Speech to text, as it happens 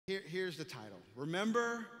Here's the title.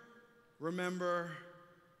 Remember, remember,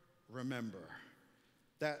 remember.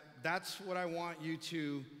 That's what I want you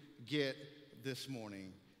to get this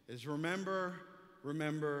morning, is remember,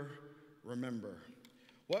 remember, remember.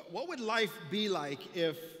 What would life be like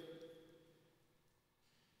if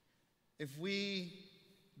we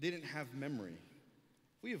didn't have memory?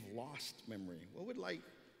 If we have lost memory, what would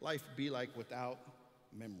life be like without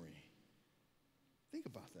memory? Think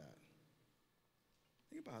about that.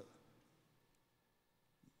 Think about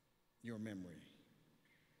your memory.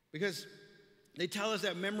 Because they tell us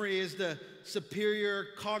that memory is the superior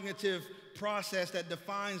cognitive process that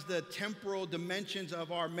defines the temporal dimensions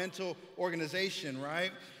of our mental organization,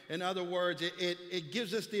 right? In other words, it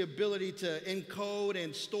gives us the ability to encode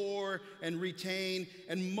and store and retain,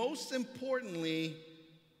 and most importantly,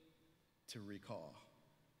 to recall.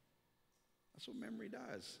 That's what memory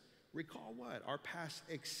does. Recall what? Our past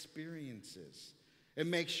experiences. It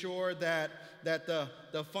makes sure that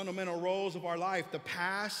the fundamental roles of our life, the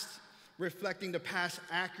past, reflecting the past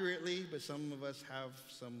accurately, but some of us have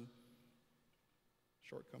some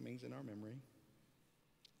shortcomings in our memory.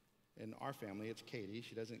 In our family, it's Katie.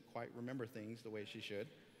 She doesn't quite remember things the way she should.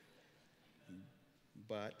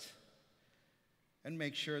 And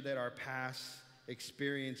make sure that our past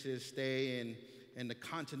experiences stay in the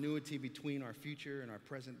continuity between our future and our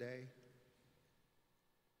present day.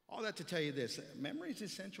 All that to tell you this, memory is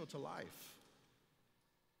essential to life.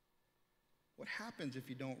 What happens if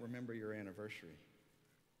you don't remember your anniversary?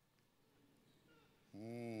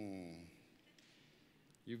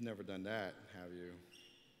 You've never done that, have you?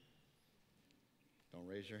 Don't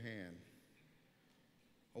raise your hand.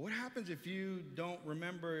 Well, what happens if you don't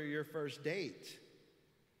remember your first date?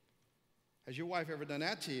 Has your wife ever done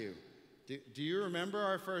that to you? Do you remember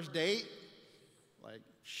our first date? Like,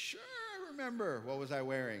 sure, I remember. What was I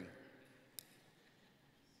wearing?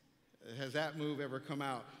 Has that move ever come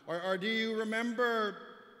out? Or do you remember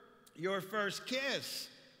your first kiss,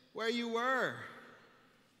 where you were?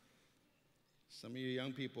 Some of you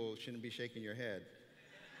young people shouldn't be shaking your head.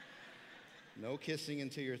 No kissing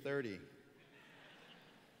until you're 30.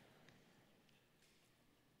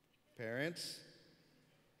 Parents,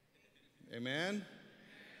 amen?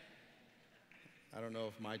 I don't know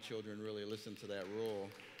if my children really listen to that rule.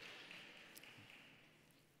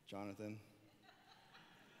 Jonathan,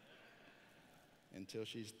 until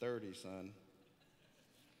she's 30, son.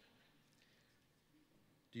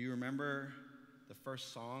 Do you remember the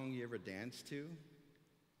first song you ever danced to?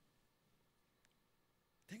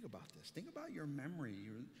 Think about this. Think about your memory.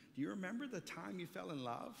 Do you remember the time you fell in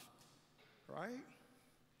love? Right?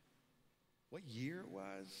 What year it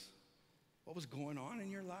was? What was going on in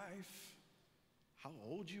your life? How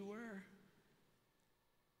old you were?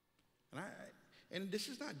 And this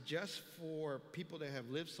is not just for people that have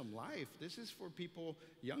lived some life. This is for people,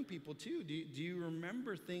 young people too. Do you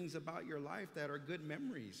remember things about your life that are good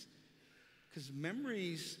memories? Because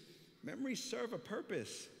memories serve a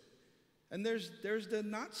purpose. And there's the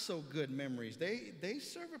not so good memories. They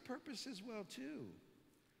serve a purpose as well too.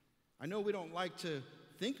 I know we don't like to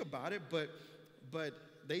think about it, but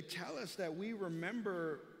they tell us that we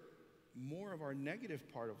remember more of our negative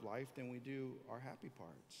part of life than we do our happy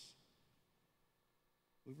parts.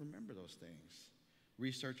 We remember those things.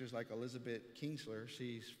 Researchers like Elizabeth Kingsler,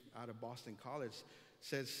 she's out of Boston College,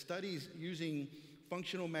 says studies using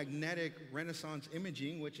functional magnetic resonance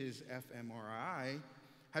imaging, which is fMRI,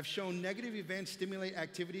 have shown negative events stimulate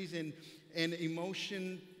activities in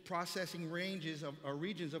emotion processing regions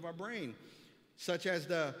of our brain, such as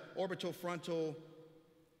the orbital frontal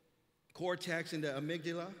cortex and the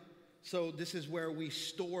amygdala. So this is where we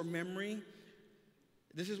store memory.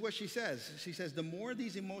 This is what she says. She says, the more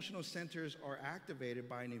these emotional centers are activated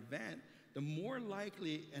by an event, the more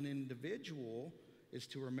likely an individual is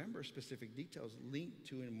to remember specific details linked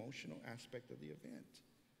to an emotional aspect of the event.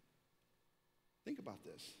 Think about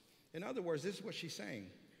this. In other words, this is what she's saying.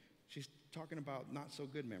 She's talking about not so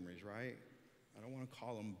good memories, right? I don't want to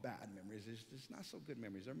call them bad memories. It's not so good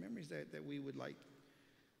memories. They're memories that we would like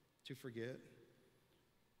to forget.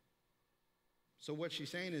 So what she's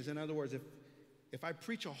saying is, in other words, if I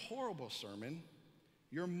preach a horrible sermon,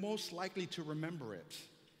 you're most likely to remember it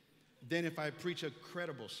than if I preach a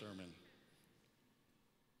credible sermon.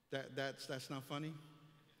 That's not funny?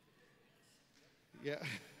 Yeah.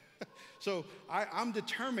 So I'm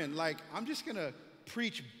determined, I'm just going to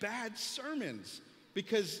preach bad sermons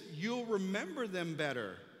because you'll remember them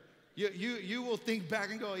better. You will think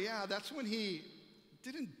back and go, yeah, that's when he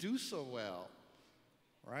didn't do so well,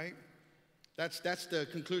 right? That's the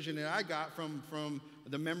conclusion that I got from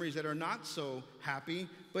the memories that are not so happy.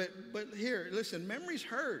 But here, listen, memories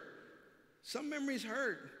hurt. Some memories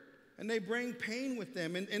hurt, and they bring pain with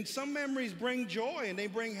them. And some memories bring joy, and they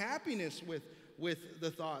bring happiness with the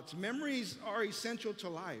thoughts. Memories are essential to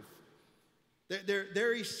life.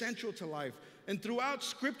 They're essential to life. And throughout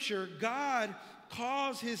Scripture, God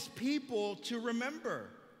calls his people to remember.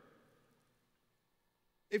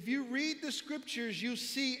 If you read the Scriptures, you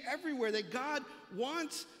see everywhere that God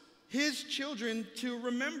wants his children to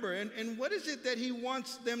remember. And what is it that he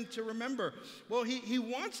wants them to remember? Well, he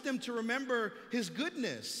wants them to remember his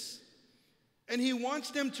goodness. And he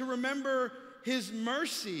wants them to remember his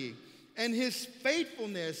mercy and his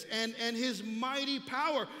faithfulness and his mighty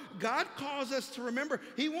power. God calls us to remember.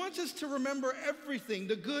 He wants us to remember everything,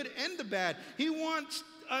 the good and the bad. He wants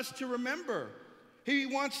us to remember. He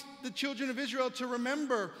wants the children of Israel to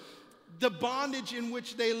remember the bondage in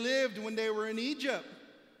which they lived when they were in Egypt,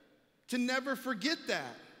 to never forget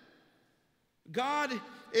that. God,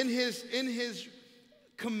 in his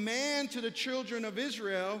command to the children of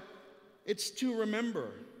Israel, it's to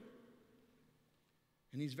remember.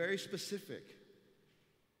 And he's very specific.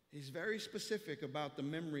 He's very specific about the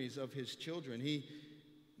memories of his children.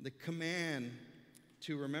 The command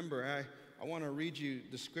to remember. I want to read you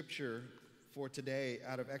the scripture for today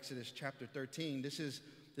out of Exodus chapter 13. This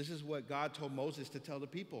is what God told Moses to tell the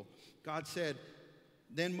people. God said,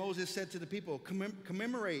 then Moses said to the people,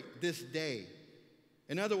 commemorate this day.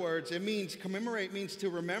 In other words, commemorate means to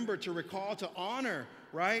remember, to recall, to honor,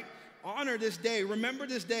 right? Honor this day. Remember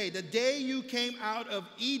this day, the day you came out of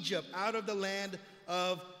Egypt, out of the land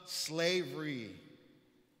of slavery.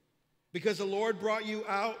 Because the Lord brought you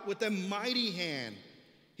out with a mighty hand.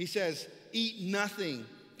 He says, eat nothing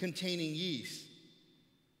containing yeast.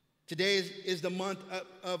 Today is the month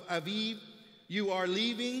of Aviv. You are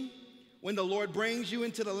leaving when the Lord brings you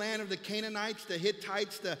into the land of the Canaanites, the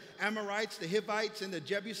Hittites, the Amorites, the Hivites, and the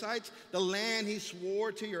Jebusites, the land he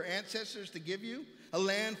swore to your ancestors to give you, a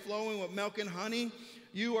land flowing with milk and honey.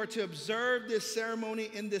 You are to observe this ceremony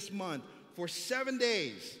in this month. For 7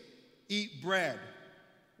 days, eat bread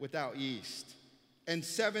without yeast. And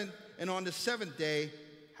on the seventh day,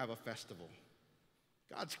 have a festival.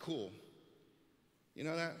 God's cool. You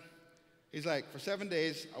know that? He's like, for 7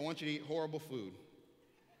 days, I want you to eat horrible food.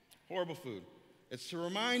 Horrible food. It's to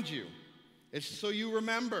remind you. It's so you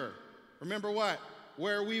remember. Remember what?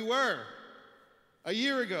 Where we were a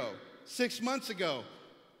year ago, 6 months ago,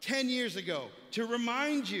 10 years ago. To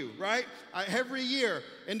remind you, right? Every year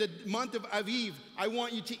in the month of Aviv, I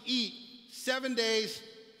want you to eat 7 days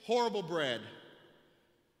horrible bread.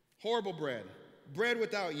 Horrible bread. Bread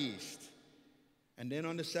without yeast. And then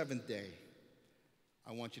on the seventh day,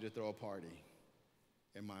 I want you to throw a party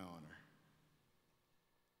in my honor.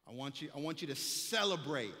 I want you to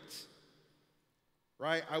celebrate,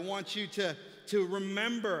 right? I want you to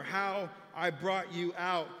remember how I brought you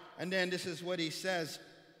out. And then this is what he says.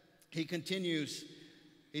 He continues.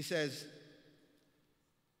 He says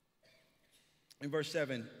in verse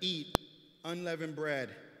 7, eat unleavened bread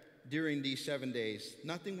during these 7 days,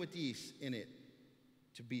 nothing with yeast in it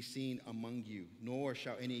to be seen among you, nor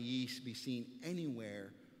shall any yeast be seen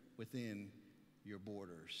anywhere within your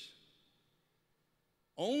borders.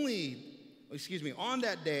 On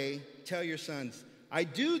that day, tell your sons, I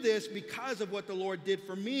do this because of what the Lord did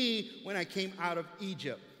for me when I came out of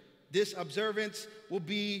Egypt. This observance will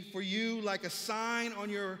be for you like a sign on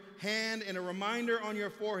your hand and a reminder on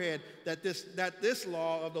your forehead that this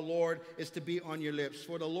law of the Lord is to be on your lips.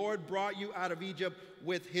 For the Lord brought you out of Egypt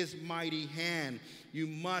with his mighty hand. You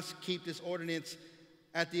must keep this ordinance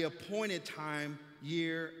at the appointed time,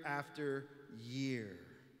 year after year.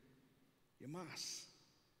 You must.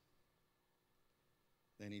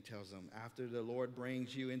 Then he tells them, after the Lord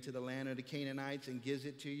brings you into the land of the Canaanites and gives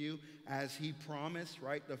it to you, as he promised,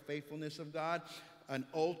 right, the faithfulness of God, an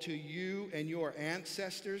oath to you and your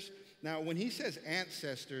ancestors. Now, when he says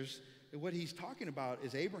ancestors, what he's talking about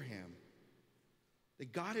is Abraham.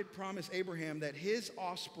 That God had promised Abraham that his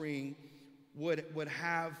offspring would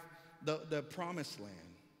have the promised land.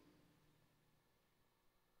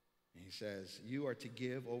 And he says, you are to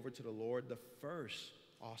give over to the Lord the first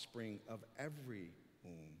offspring of every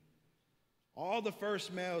womb. All the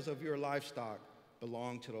first males of your livestock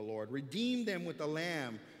belong to the Lord. Redeem them with a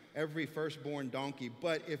lamb, every firstborn donkey.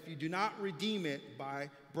 But if you do not redeem it,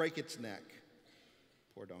 break its neck.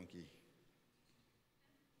 Poor donkey.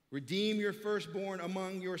 Redeem your firstborn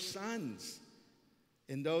among your sons.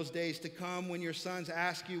 In those days to come, when your sons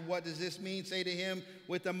ask you, what does this mean? Say to him,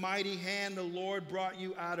 with a mighty hand the Lord brought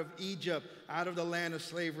you out of Egypt, out of the land of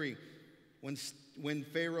slavery. When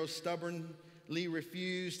Pharaoh's stubborn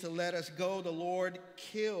refused to let us go, the Lord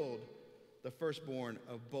killed the firstborn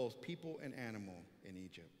of both people and animal in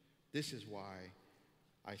Egypt. This is why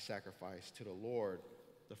I sacrifice to the Lord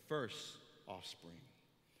the first offspring.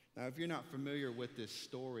 Now, if you're not familiar with this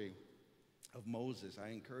story of Moses, I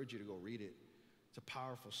encourage you to go read it. It's a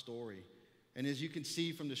powerful story. And as you can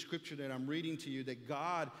see from the scripture that I'm reading to you, that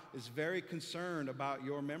God is very concerned about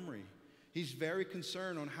your memory. He's very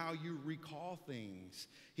concerned on how you recall things.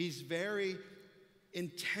 He's very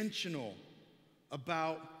intentional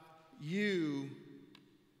about you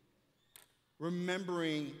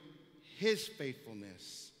remembering his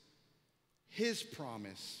faithfulness, his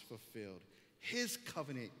promise fulfilled, his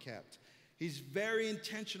covenant kept. He's very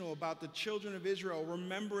intentional about the children of Israel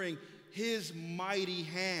remembering his mighty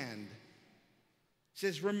hand. He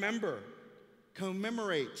says, remember,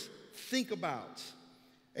 commemorate, think about.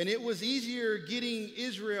 And it was easier getting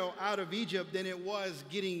Israel out of Egypt than it was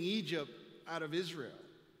getting Egypt out of Israel.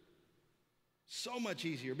 So much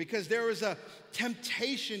easier, because there was a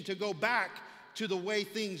temptation to go back to the way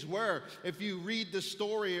things were. If you read the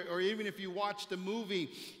story, or even if you watch the movie,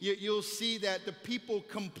 you'll see that the people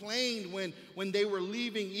complained when they were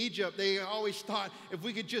leaving Egypt. They always thought, if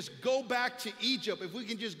we could just go back to Egypt, if we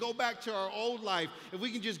can just go back to our old life, if we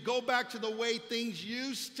can just go back to the way things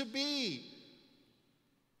used to be.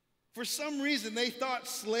 For some reason, they thought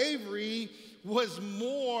slavery was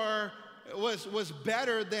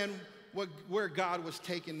better than where God was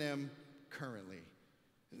taking them currently.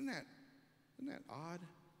 Isn't that odd?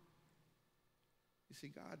 You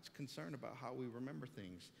see, God's concerned about how we remember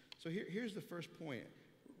things. So here's the first point.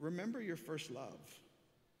 Remember your first love.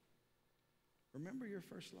 Remember your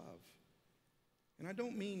first love. And I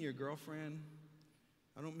don't mean your girlfriend.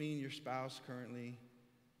 I don't mean your spouse currently.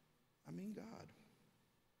 I mean God.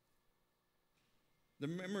 The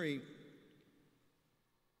memory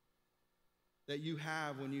that you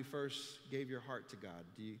have when you first gave your heart to God.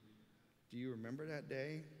 Do you remember that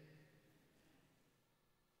day?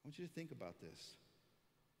 I want you to think about this.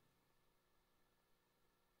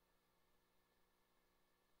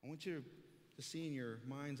 I want you to see in your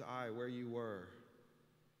mind's eye where you were.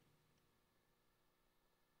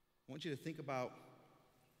 I want you to think about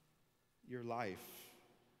your life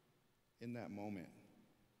in that moment.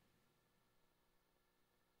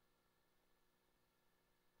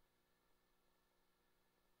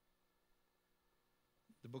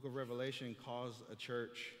 The book of Revelation calls a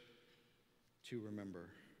church to remember.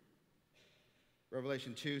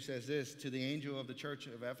 Revelation 2 says this, to the angel of the church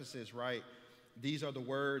of Ephesus write, these are the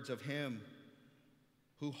words of him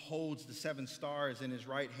who holds the 7 stars in his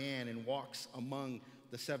right hand and walks among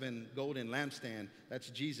the 7 golden lampstands. That's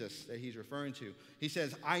Jesus that he's referring to. He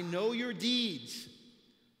says, I know your deeds,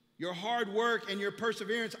 your hard work, and your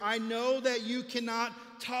perseverance. I know that you cannot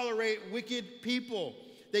tolerate wicked people,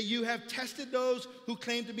 that you have tested those who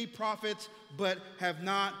claim to be prophets, but have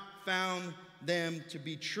not found them to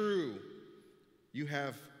be true. You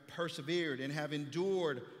have persevered and have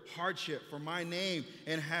endured hardship for my name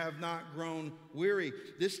and have not grown weary.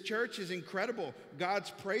 This church is incredible. God's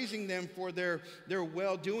praising them for their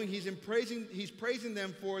well-doing. He's praising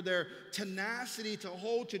them for their tenacity to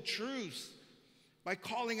hold to truths by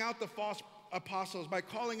calling out the false apostles, by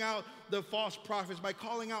calling out the false prophets, by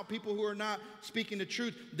calling out people who are not speaking the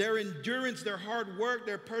truth. Their endurance, their hard work,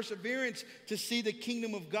 their perseverance to see the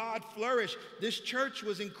kingdom of God flourish. This church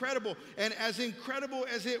was incredible. And as incredible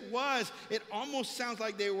as it was, it almost sounds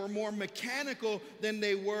like they were more mechanical than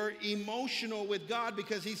they were emotional with God,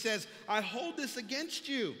 because he says, I hold this against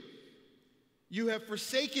you. You have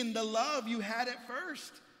forsaken the love you had at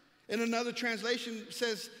first. And another translation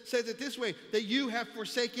says it this way, that you have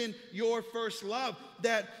forsaken your first love.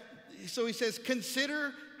 So he says,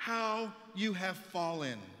 consider how you have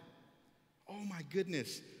fallen. Oh my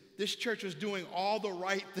goodness. This church was doing all the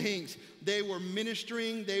right things. They were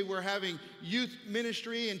ministering. They were having youth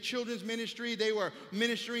ministry and children's ministry. They were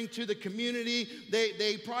ministering to the community.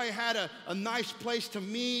 They probably had a nice place to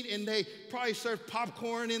meet, and they probably served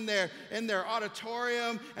popcorn in their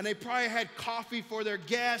auditorium, and they probably had coffee for their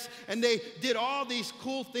guests, and they did all these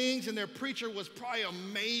cool things, and their preacher was probably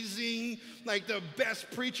amazing, like the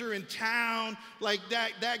best preacher in town. Like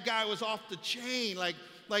that guy was off the chain. Like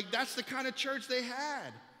that's the kind of church they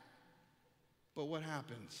had. But what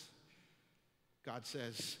happens? God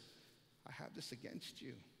says, I have this against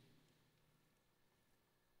you.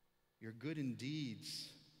 You're good in deeds,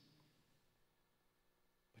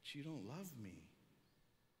 but you don't love me.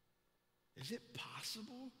 Is it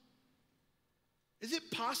possible Is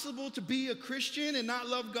it possible to be a Christian and not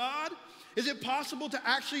love God? Is it possible to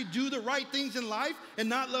actually do the right things in life and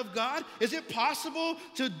not love God? Is it possible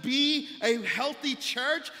to be a healthy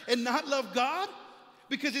church and not love God?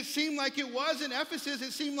 Because it seemed like it was in Ephesus.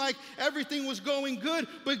 It seemed like everything was going good.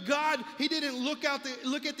 But God, he didn't look at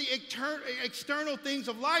the external things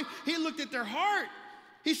of life. He looked at their heart.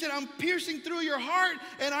 He said, I'm piercing through your heart,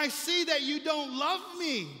 and I see that you don't love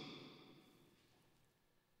me.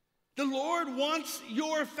 The Lord wants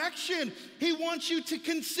your affection. He wants you to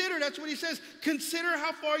consider. That's what he says. Consider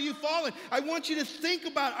how far you've fallen. I want you to think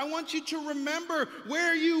about it. I want you to remember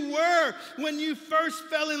where you were when you first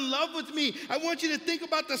fell in love with me. I want you to think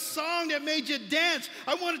about the song that made you dance.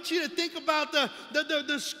 I want you to think about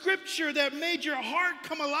the scripture that made your heart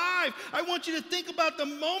come alive. I want you to think about the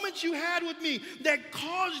moments you had with me that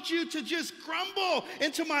caused you to just crumble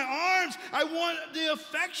into my arms. I want the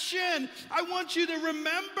affection. I want you to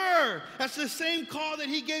remember. That's the same call that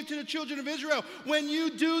he gave to the children of Israel. When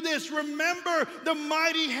you do this, remember the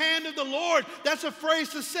mighty hand of the Lord. That's a phrase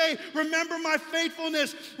to say, remember my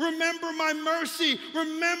faithfulness, remember my mercy,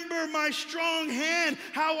 remember my strong hand,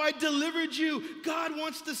 how I delivered you. God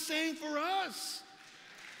wants the same for us.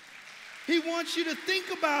 He wants you to think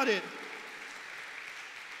about it.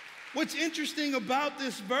 What's interesting about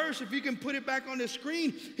this verse, if you can put it back on the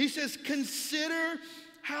screen, he says, consider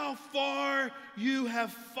how far you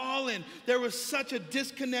have fallen. There was such a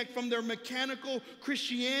disconnect from their mechanical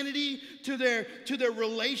Christianity to their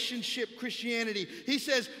relationship Christianity. He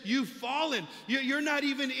says, you've fallen. You're not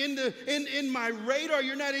even in my radar.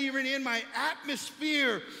 You're not even in my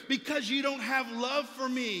atmosphere because you don't have love for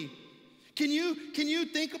me. Can you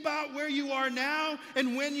think about where you are now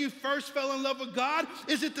and when you first fell in love with God?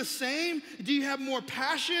 Is it the same? Do you have more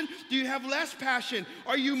passion? Do you have less passion?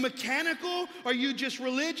 Are you mechanical? Are you just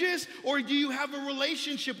religious? Or do you have a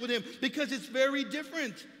relationship with him? Because it's very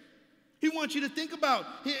different. He wants you to think about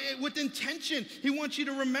with intention. He wants you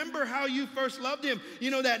to remember how you first loved him. You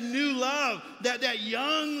know, that new love, that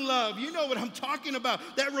young love. You know what I'm talking about.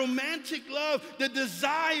 That romantic love, the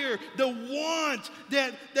desire, the want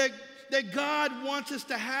that God wants us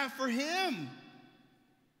to have for him.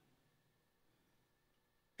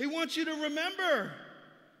 He wants you to remember.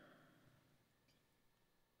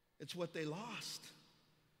 It's what they lost.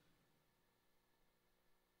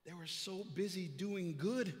 They were so busy doing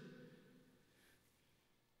good that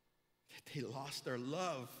they lost their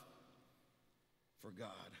love for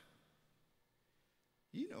God.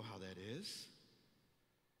 You know how that is.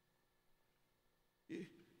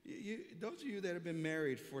 Those of you that have been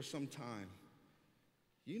married for some time,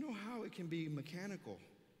 you know how it can be mechanical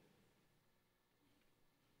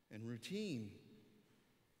and routine.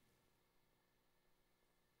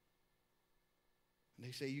 And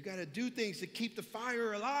they say, you got to do things to keep the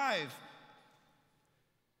fire alive.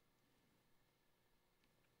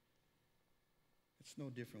 It's no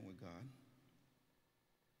different with God.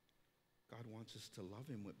 God wants us to love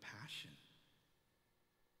him with passion.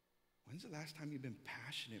 When's the last time you've been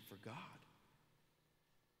passionate for God?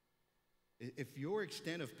 If your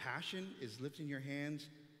extent of passion is lifting your hands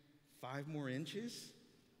 5 more inches,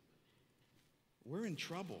 we're in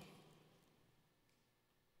trouble.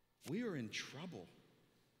 We are in trouble.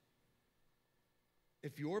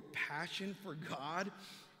 If your passion for God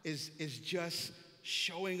is just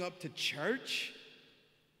showing up to church,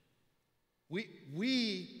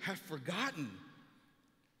 we have forgotten.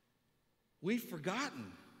 We've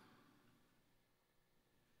forgotten.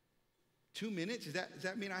 2 minutes? Does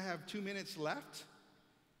that mean I have 2 minutes left?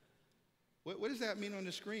 What does that mean on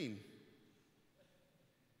the screen?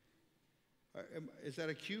 Is that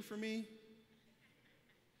a cue for me?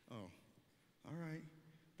 Oh, all right.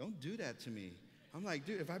 Don't do that to me. I'm like,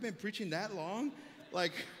 dude, if I've been preaching that long,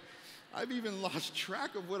 like, I've even lost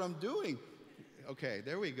track of what I'm doing. Okay,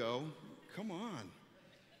 there we go. Come on.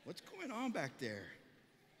 What's going on back there?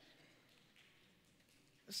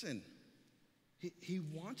 Listen, he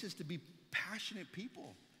wants us to be passionate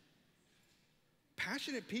people.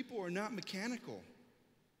 Passionate people are not mechanical.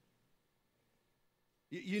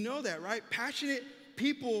 You know that, right? Passionate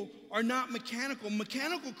people are not mechanical.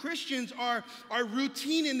 Mechanical Christians are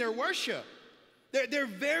routine in their worship. They're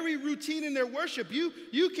very routine in their worship.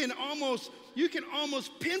 You can almost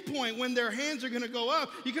pinpoint when their hands are going to go up.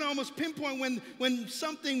 You can almost pinpoint when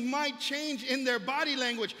something might change in their body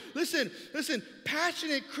language. Listen,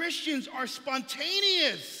 passionate Christians are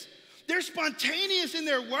spontaneous. They're spontaneous in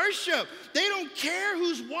their worship. They don't care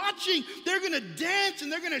who's watching. They're going to dance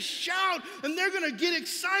and they're going to shout and they're going to get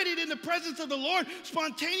excited in the presence of the Lord.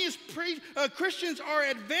 Spontaneous Christians are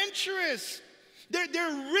adventurous.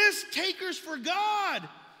 They're risk takers for God.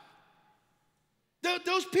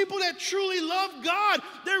 Those people that truly love God,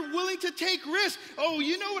 they're willing to take risks. Oh,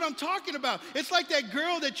 you know what I'm talking about. It's like that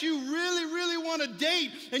girl that you really, really want to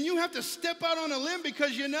date, and you have to step out on a limb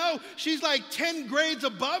because you know she's like 10 grades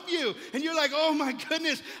above you. And you're like, oh my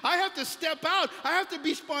goodness, I have to step out. I have to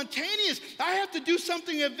be spontaneous. I have to do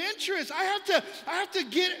something adventurous. I have to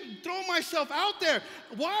throw myself out there.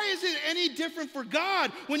 Why is it any different for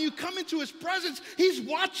God? When you come into his presence, he's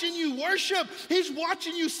watching you worship. He's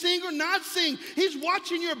watching you sing or not sing. He's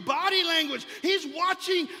watching your body language. He's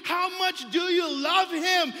watching how much do you love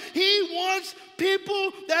him. He wants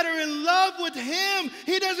people that are in love with him.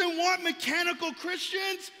 He doesn't want mechanical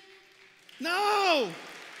Christians. No.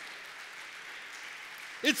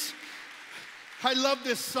 I love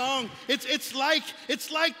this song. It's like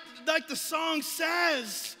the song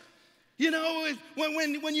says. You know,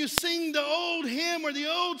 when you sing the old hymn or the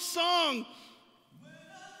old song,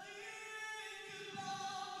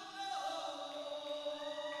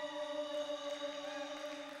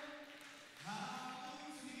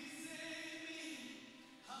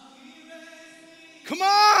 come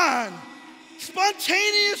on,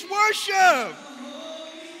 spontaneous worship.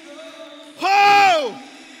 Whoa!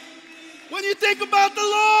 When you think about the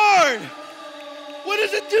Lord, what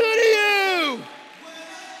does it do to you?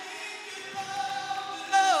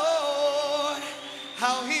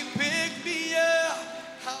 How he picked me up,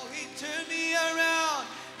 how he turned me around,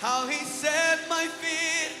 how he set my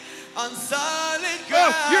feet on solid ground.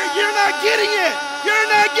 Oh, you're not getting it. You're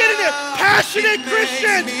not getting it. Passionate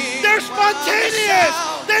Christians, they're spontaneous.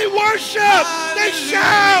 They worship. They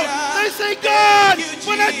shout. They say, God,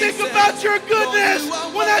 when I think about your goodness,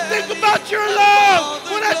 when I think about your love,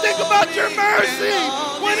 when I think about your mercy,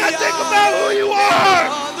 when I think about who you are,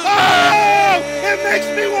 oh, it makes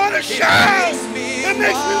me want to shout. It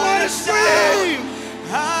makes me want to scream.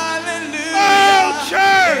 Hallelujah. Oh,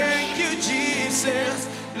 church. Thank you, Jesus.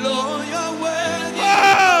 Lord, you're worthy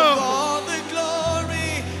of all the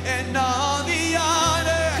glory and all the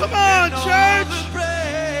honor. Come on, church.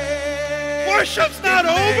 Worship's not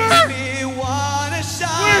over.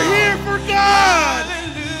 We're here for God.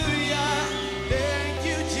 Hallelujah. Thank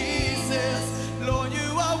you, Jesus. Lord,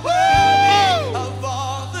 you are worthy of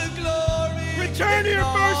all the glory. Return to your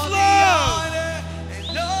first love.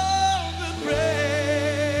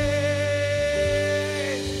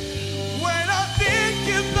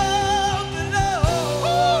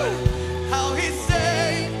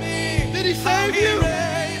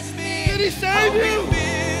 Save you?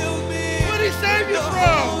 What did he save you from?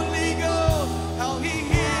 How he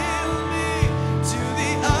healed me to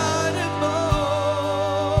the uttermost.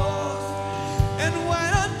 And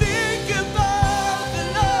when I think about the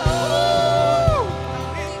Lord, how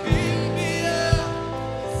he picked me up,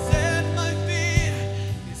 set my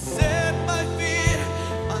feet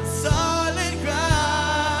on solid ground.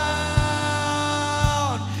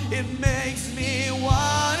 It makes me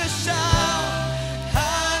want to shout.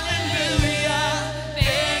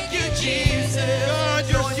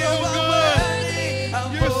 God, you're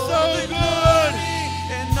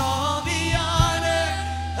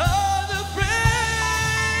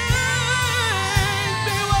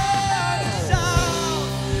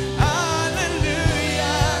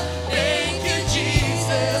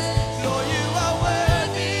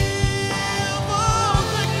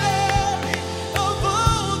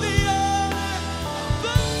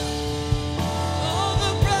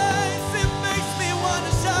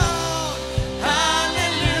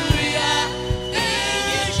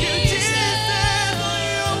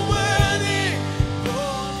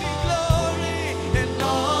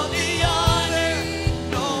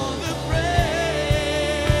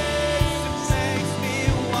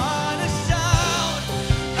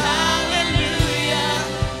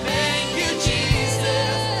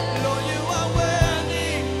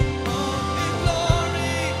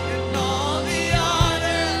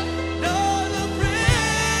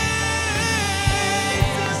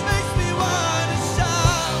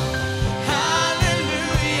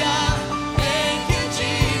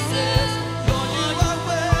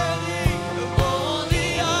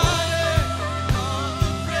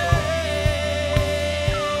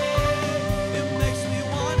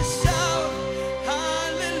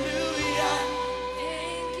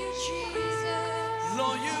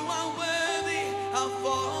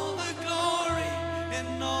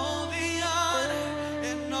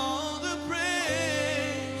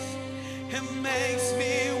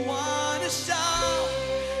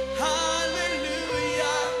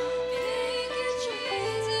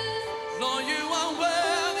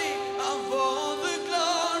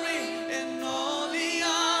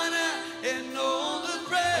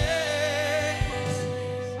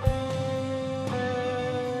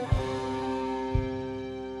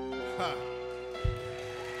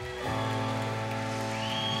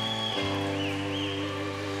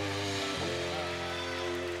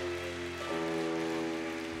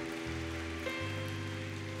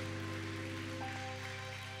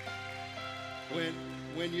When,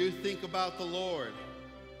 when you think about the Lord,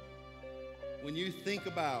 when you think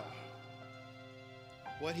about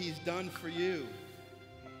what he's done for you,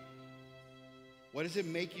 what does it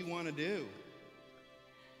make you want to do?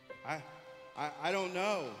 I don't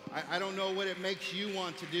know. I don't know what it makes you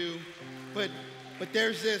want to do, but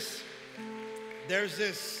there's this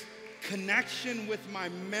connection with my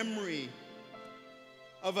memory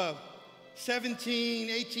of a 17,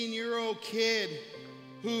 18-year-old kid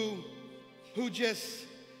who just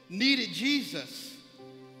needed Jesus.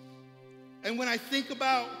 And when I think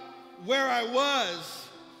about where I was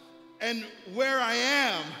and where I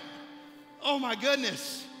am, oh my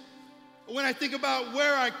goodness. When I think about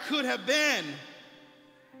where I could have been,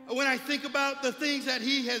 when I think about the things that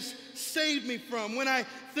he has saved me from, when I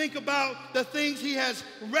think about the things he has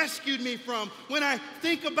rescued me from, when I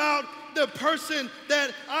think about the person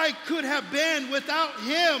that I could have been without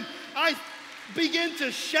him, I begin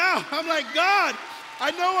to shout. I'm like, God,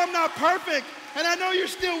 I know I'm not perfect, and I know you're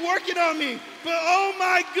still working on me, but oh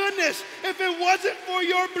my goodness, if it wasn't for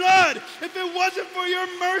your blood, if it wasn't for your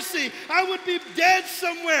mercy, I would be dead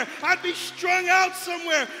somewhere. I'd be strung out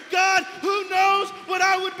somewhere. God, who knows what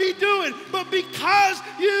I would be doing? But because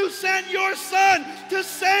you sent your son to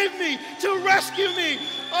save me, to rescue me,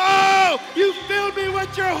 oh, you filled me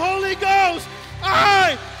with your Holy Ghost.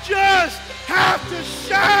 I just have to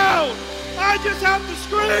shout. I just have to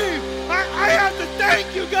scream. I have to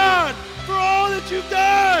thank you, God, for all that you've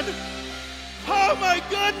done. Oh my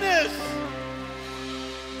goodness.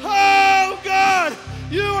 Oh God,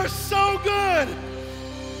 you are so good.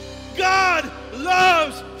 God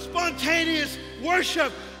loves spontaneous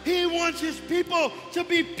worship. He wants his people to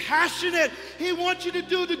be passionate. He wants you to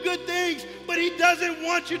do the good things, but he doesn't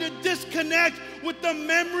want you to disconnect with the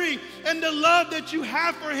memory and the love that you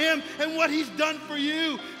have for him and what he's done for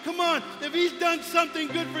you. Come on, if he's done something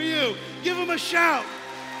good for you, give him a shout.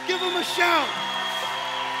 Give him a shout.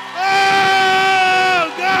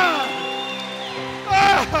 Oh, God.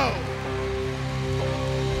 Oh.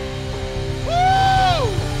 Woo.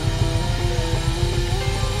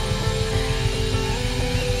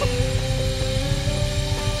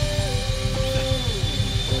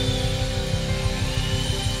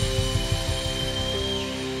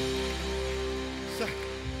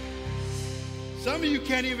 Some of you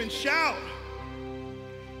can't even shout.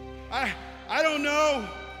 I don't know.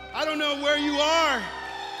 I don't know where you are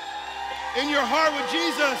in your heart with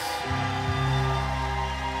Jesus,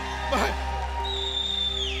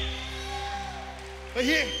 but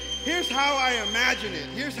here's how I imagine it.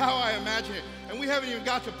 Here's how I imagine it. And we haven't even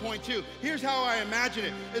got to point two. Here's how I imagine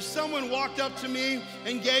it. If someone walked up to me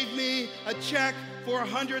and gave me a check for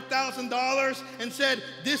 $100,000 and said,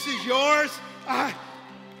 "This is yours,"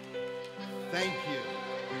 thank you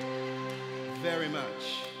very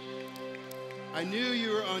much. I knew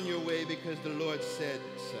you were on your way because the Lord said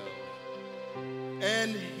so.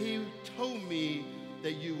 And he told me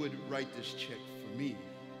that you would write this check for me.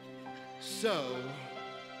 So,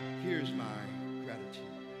 here's my gratitude.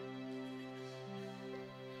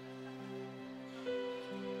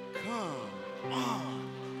 Come on. Come on.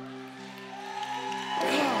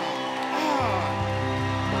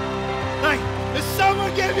 Like, if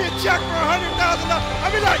someone gave me a check for $100,000,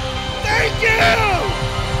 I'd be like, thank you!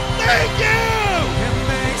 Thank you! It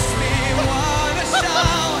makes me wanna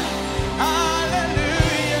shout,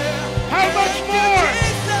 hallelujah. How much more?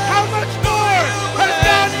 How much more has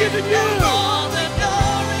God given you? All the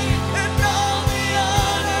glory and all the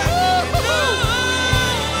honor and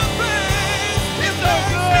all the praise. It's so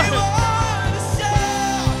good. It makes me wanna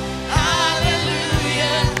shout,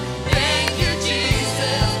 hallelujah. Thank you,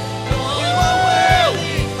 Jesus. Lord, you are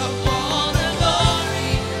worthy of all the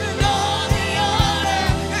glory and all the honor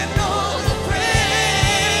and all the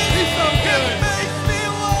praise. He's so good. It makes me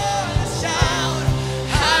wanna shout,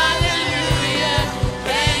 hallelujah.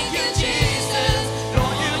 Thank you, Jesus.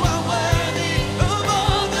 Lord, you are worthy of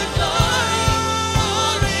all the glory,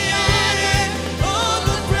 all the honor, all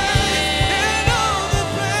the praise, and all the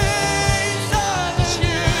praise.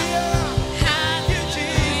 Hallelujah. Thank you,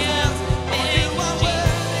 Jesus. Lord, you are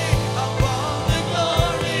worthy of all the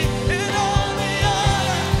glory, and all the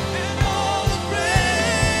honor, and all the praise.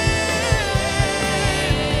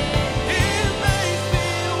 It makes me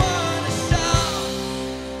wanna shout.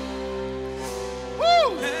 Woo!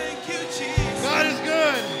 Thank you, Jesus. God is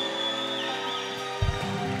good.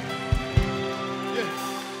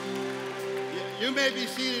 You may be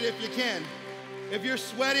seated if you can. If you're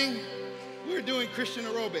sweating, we're doing Christian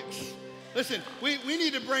aerobics. Listen, we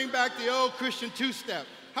need to bring back the old Christian two-step.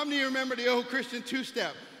 How many of you remember the old Christian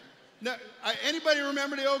two-step? No, anybody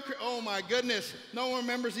remember the old, oh my goodness, no one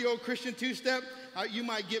remembers the old Christian two-step? You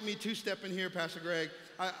might get me two-step in here, Pastor Greg.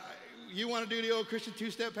 You want to do the old Christian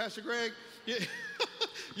two-step, Pastor Greg?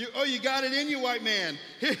 You got it in you, white man.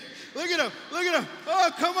 Here, look at him, look at him. Oh,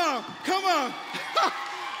 come on, come on.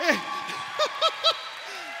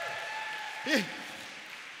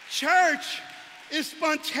 Church is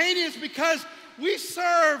spontaneous because we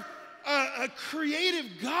serve a creative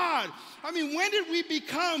God. I mean, when did we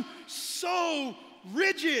become so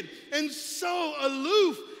rigid and so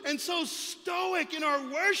aloof and so stoic in our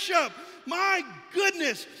worship? My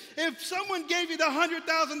goodness, if someone gave you the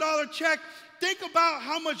 $100,000 check, think about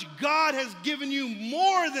how much God has given you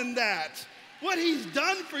more than that, what he's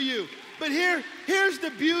done for you. But here's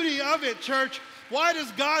the beauty of it, church. Why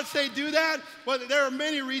does God say do that? Well, there are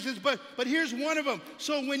many reasons, but here's one of them.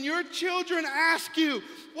 So when your children ask you,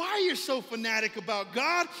 why are you so fanatic about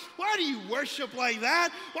God? Why do you worship like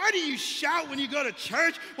that? Why do you shout when you go to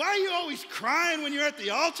church? Why are you always crying when you're at the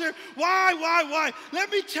altar? Why? Let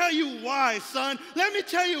me tell you why, son. Let me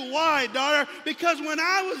tell you why, daughter. Because when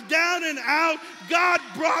I was down and out, God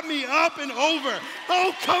brought me up and over.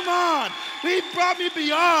 Oh, come on. He brought me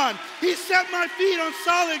beyond. He set my feet on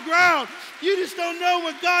solid ground. You just don't know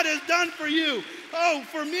what God has done for you. Oh,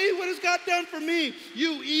 for me, what has God done for me?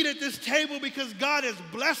 You eat at this table because God has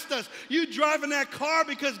blessed us. You drive in that car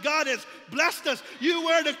because God has blessed us. You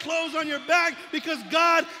wear the clothes on your back because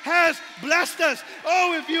God has blessed us.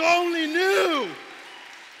 Oh, if you only knew.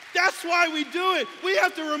 That's why we do it. We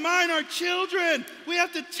have to remind our children. We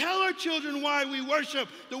have to tell our children why we worship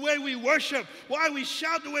the way we worship, why we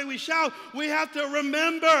shout the way we shout. We have to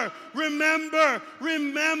remember.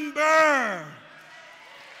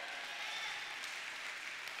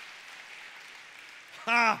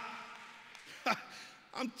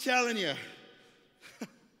 I'm telling you.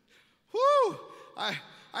 Whoo! I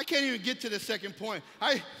can't even get to the second point.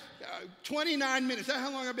 29 minutes. Is that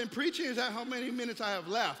how long I've been preaching? Is that how many minutes I have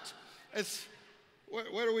left?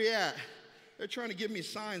 Where are we at? They're trying to give me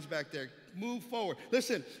signs back there. Move forward.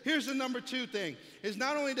 Listen, here's the number 2 thing. Is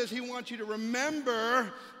not only does he want you to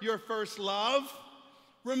remember your first love,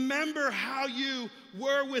 remember how you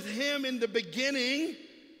were with him in the beginning,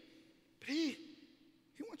 but he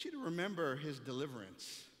wants you to remember his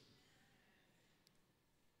deliverance.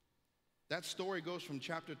 That story goes from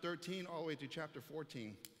chapter 13 all the way to chapter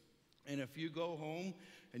 14. And if you go home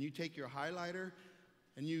and you take your highlighter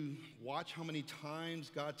and you watch how many times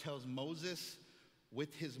God tells Moses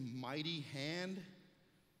with his mighty hand,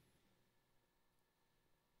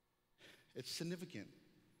 it's significant.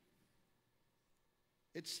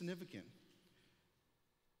 It's significant.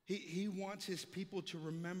 He wants his people to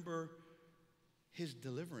remember his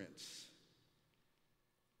deliverance.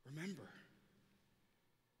 Remember.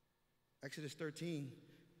 Exodus 13,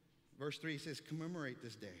 verse 3 says, commemorate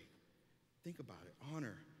this day. Think about it.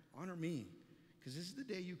 Honor me. Because this is the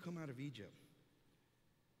day you come out of Egypt.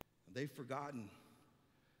 They've forgotten.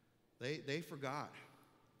 They forgot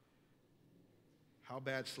how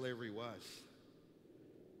bad slavery was.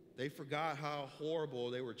 They forgot how horrible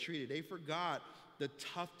they were treated. They forgot the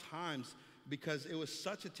tough times because it was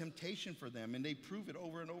such a temptation for them. And they prove it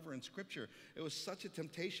over and over in Scripture. It was such a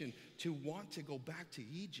temptation to want to go back to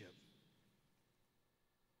Egypt.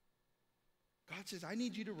 God says, I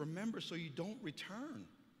need you to remember so you don't return.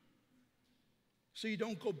 So you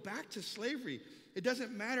don't go back to slavery. It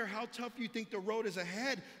doesn't matter how tough you think the road is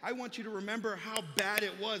ahead. I want you to remember how bad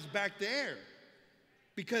it was back there.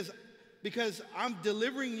 Because I'm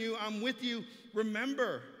delivering you, I'm with you.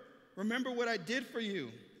 Remember what I did for you.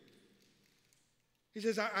 He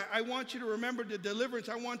says, I want you to remember the deliverance.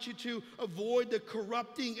 I want you to avoid the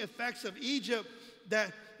corrupting effects of Egypt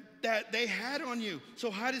that they had on you. So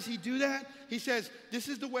how does he do that? He says, this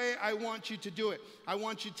is the way I want you to do it. I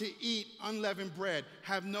want you to eat unleavened bread,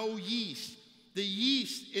 have no yeast. The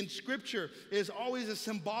yeast in Scripture is always a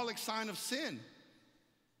symbolic sign of sin.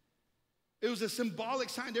 It was a symbolic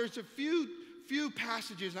sign. There's a few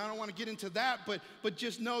passages, and I don't want to get into that, but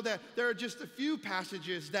just know that there are just a few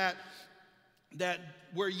passages that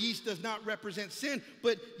where yeast does not represent sin,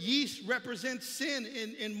 but yeast represents sin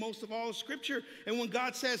in most of all of Scripture. And when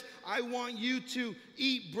God says, I want you to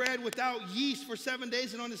eat bread without yeast for 7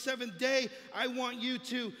 days, and on the 7th day, I want you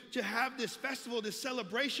to have this festival, this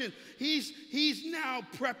celebration, he's now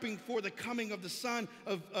prepping for the coming of the Son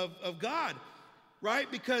of God.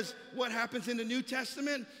 Right? Because what happens in the New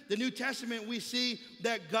Testament? The New Testament, we see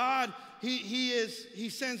that God, he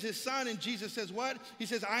sends his Son, and Jesus says what? He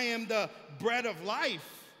says, I am the bread of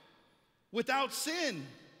life without sin.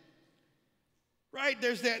 Right?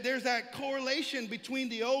 There's that correlation between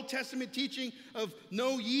the Old Testament teaching of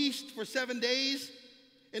no yeast for 7 days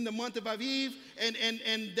in the month of Aviv, and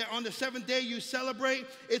on the seventh day you celebrate.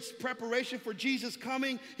 It's preparation for Jesus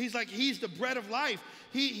coming. He's the bread of life.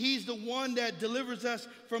 He's the one that delivers us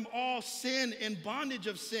from all sin and bondage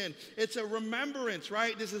of sin. It's a remembrance,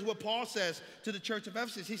 right? This is what Paul says to the church of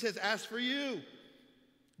Ephesus. He says, as for you,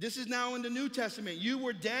 this is now in the New Testament, you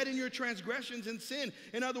were dead in your transgressions and sin.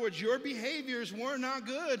 In other words, your behaviors were not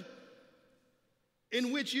good,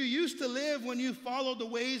 in which you used to live when you followed the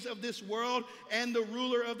ways of this world and the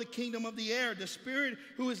ruler of the kingdom of the air, the spirit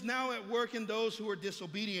who is now at work in those who are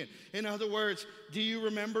disobedient. In other words, do you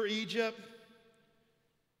remember Egypt?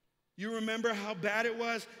 You remember how bad it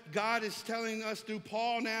was? God is telling us through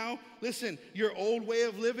Paul now, listen, your old way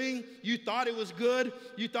of living, you thought it was good,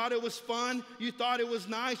 you thought it was fun, you thought it was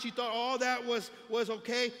nice, you thought all that was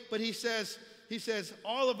okay, but he says,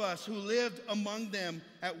 all of us who lived among them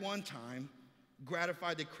at one time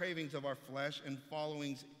gratified the cravings of our flesh and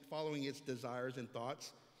following its desires and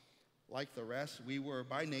thoughts. Like the rest, we were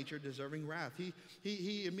by nature deserving wrath.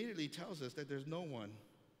 He immediately tells us that there's no one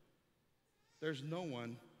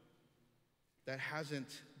that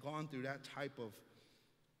hasn't gone through that type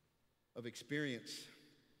of experience.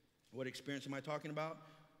 What experience am I talking about?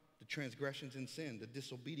 The transgressions and sin, the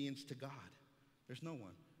disobedience to God. There's no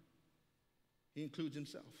one. He includes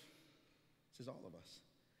himself. He says all of us.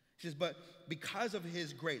 He says, but because of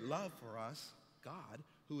his great love for us, God,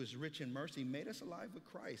 who is rich in mercy, made us alive with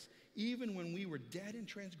Christ, even when we were dead in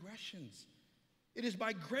transgressions. It is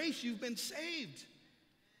by grace you've been saved.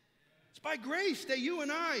 It's by grace that you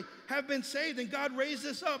and I have been saved, and God raised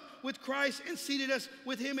us up with Christ and seated us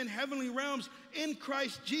with him in heavenly realms in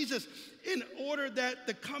Christ Jesus, in order that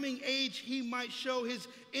the coming age he might show his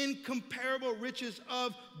incomparable riches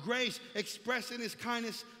of grace expressed in his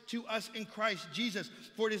kindness to us in Christ Jesus.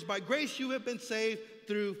 For it is by grace you have been saved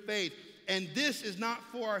through faith. And this is not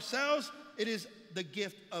for ourselves, it is the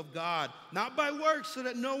gift of God, not by works, so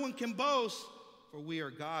that no one can boast, for we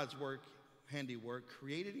are God's handiwork,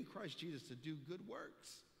 created in Christ Jesus to do good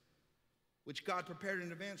works, which God prepared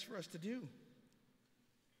in advance for us to do.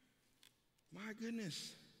 My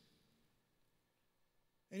goodness.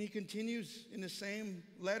 And he continues in the same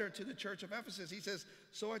letter to the church of Ephesus. He says,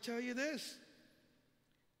 so I tell you this,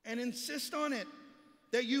 and insist on it,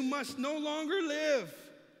 that you must no longer live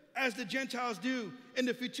as the Gentiles do in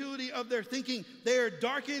the futility of their thinking. They are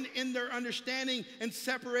darkened in their understanding and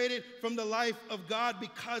separated from the life of God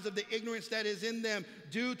because of the ignorance that is in them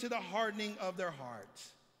due to the hardening of their hearts.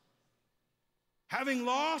 Having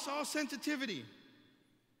lost all sensitivity,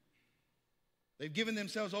 they've given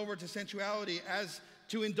themselves over to sensuality as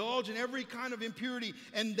to indulge in every kind of impurity,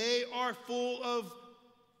 and they are full of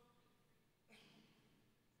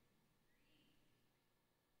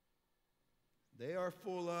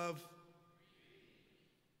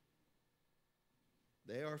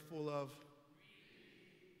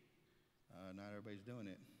not everybody's doing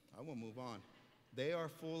it. I will move on. They are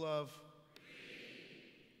full of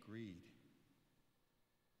greed.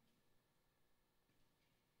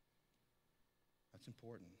 That's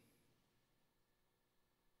important.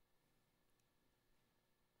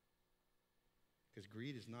 Because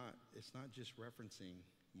greed is it's not just referencing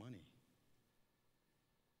money.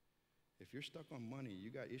 If you're stuck on money,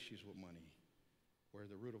 you got issues with money, where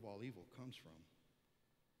the root of all evil comes from.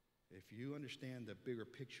 If you understand the bigger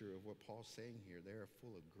picture of what Paul's saying here, they're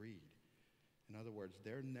full of greed. In other words,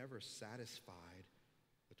 they're never satisfied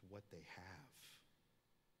with what they have.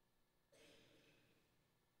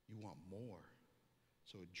 You want more.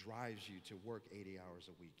 So it drives you to work 80 hours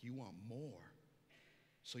a week. You want more.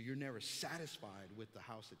 So you're never satisfied with the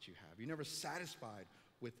house that you have. You're never satisfied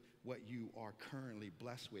with what you are currently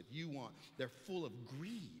blessed with. They're full of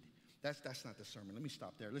greed. That's not the sermon. Let me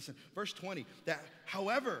stop there. Listen, verse 20, that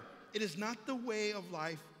however, it is not the way of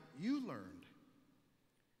life you learned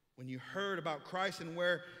when you heard about Christ and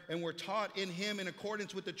were taught in him in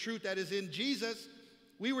accordance with the truth that is in Jesus.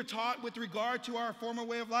 We were taught with regard to our former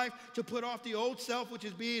way of life to put off the old self, which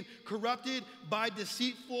is being corrupted by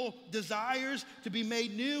deceitful desires, to be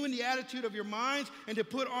made new in the attitude of your minds, and to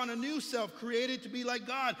put on a new self, created to be like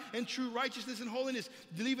God in true righteousness and holiness.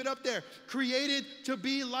 Leave it up there. Created to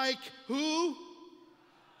be like who?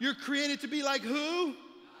 You're created to be like who?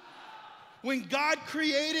 When God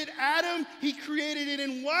created Adam, he created it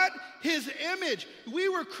in what? His image. We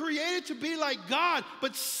were created to be like God,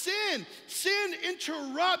 but sin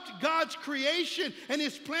interrupts God's creation and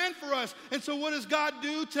his plan for us. And so what does God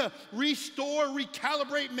do to restore,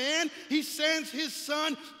 recalibrate man? He sends his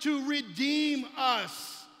son to redeem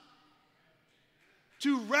us.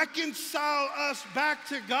 to reconcile us back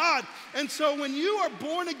to God. And so when you are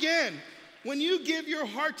born again, when you give your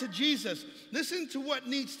heart to Jesus, listen to what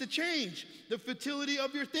needs to change. The fertility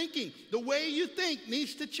of your thinking. The way you think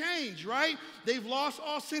needs to change, right? They've lost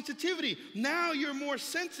all sensitivity. Now you're more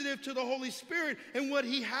sensitive to the Holy Spirit and what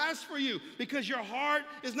He has for you because your heart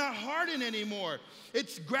is not hardened anymore.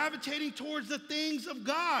 It's gravitating towards the things of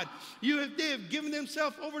God. They have given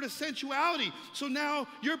themselves over to sensuality. So now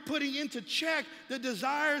you're putting into check the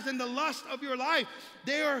desires and the lust of your life.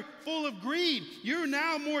 They are full of greed. You're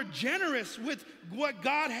now more generous with what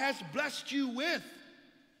God has blessed you with.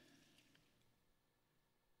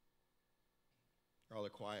 All are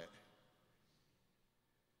quiet.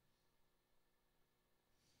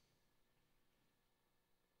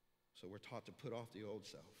 So we're taught to put off the old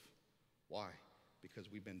self. Why? Because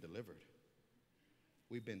we've been delivered.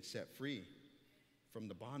 We've been set free from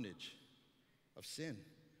the bondage of sin.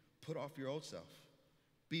 Put off your old self.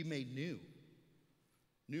 Be made new.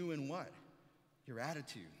 New in what? Your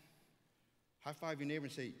attitude. High five your neighbor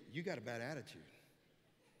and say, you got a bad attitude.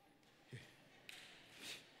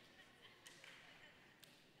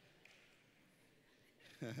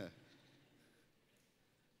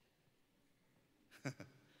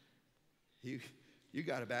 You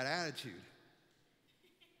got a bad attitude.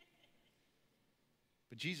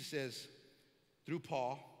 But Jesus says, through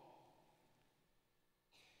Paul,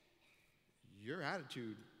 your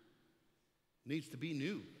attitude needs to be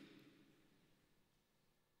new.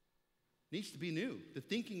 Needs to be new. The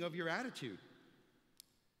thinking of your attitude.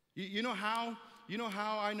 You know how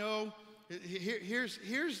I know? Here's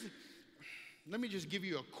let me just give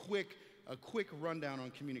you a quick rundown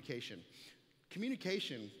on communication.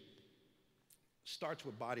 Communication starts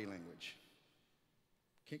with body language.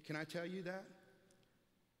 Can I tell you that?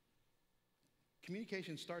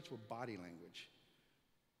 Communication starts with body language.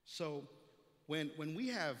 So when we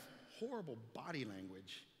have horrible body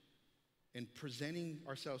language in presenting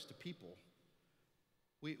ourselves to people,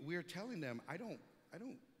 we're telling them, I don't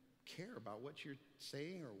care about what you're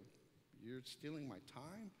saying, or you're stealing my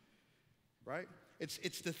time. Right?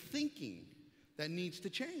 It's the thinking that needs to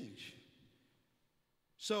change.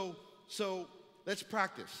 So let's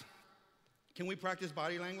practice. Can we practice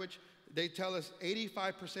body language? They tell us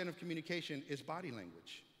 85% of communication is body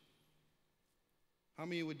language. How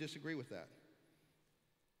many of you would disagree with that?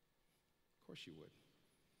 Of course you would.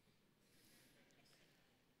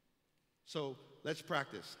 So let's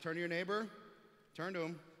practice. Turn to your neighbor, turn to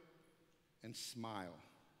him, and smile.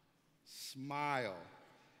 Smile.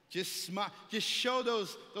 Just smile. Just show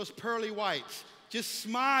those pearly whites. Just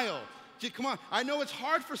smile. Just, come on. I know it's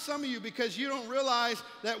hard for some of you because you don't realize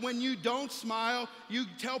that when you don't smile, you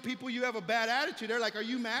tell people you have a bad attitude. They're like, are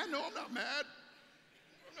you mad? No, I'm not mad.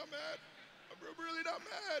 I'm not mad. I'm really not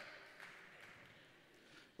mad.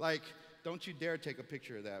 Like, don't you dare take a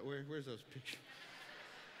picture of that. Where's those pictures?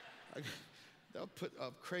 They'll put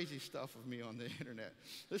up crazy stuff of me on the internet.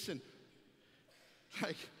 Listen,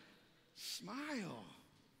 like, smile.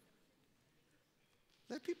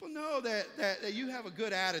 Let people know that you have a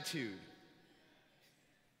good attitude,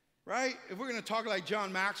 right? If we're going to talk like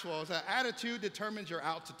John Maxwell, it's that attitude determines your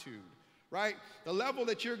altitude, right? The level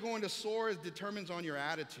that you're going to soar determines on your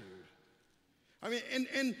attitude. I mean,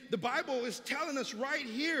 and the Bible is telling us right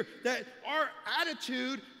here that our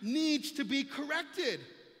attitude needs to be corrected.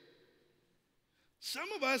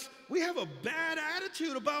 Some of us, we have a bad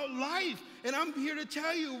attitude about life, and I'm here to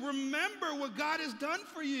tell you, remember what God has done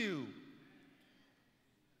for you.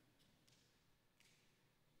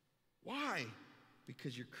 Why?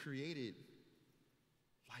 Because you're created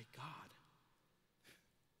like God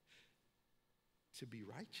to be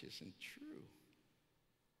righteous and true.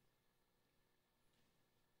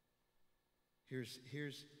 Here's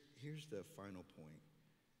the final point.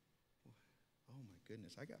 Oh my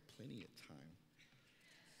goodness, I got plenty of time.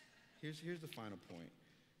 Here's the final point,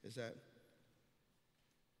 is that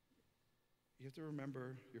you have to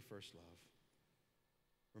remember your first love.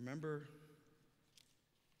 Remember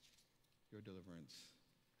your deliverance.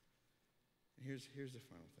 And here's the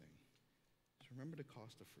final thing. Just remember the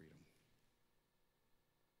cost of freedom.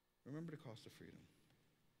 Remember the cost of freedom.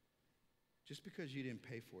 Just because you didn't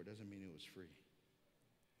pay for it doesn't mean it was free.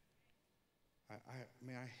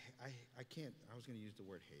 I can't, I was going to use the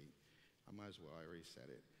word hate. I might as well, I already said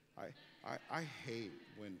it. I hate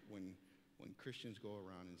when Christians go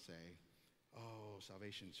around and say, oh,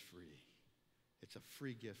 salvation's free. It's a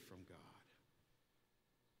free gift from God.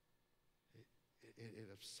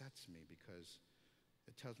 It upsets me because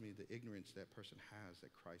it tells me the ignorance that person has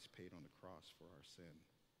that Christ paid on the cross for our sin.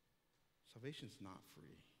 Salvation's not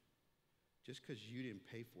free. Just because you didn't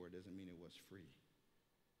pay for it doesn't mean it was free.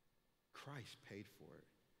 Christ paid for it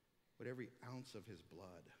with every ounce of his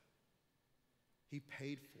blood. He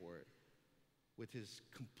paid for it with his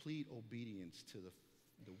complete obedience to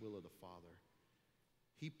the will of the Father.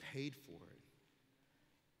 He paid for it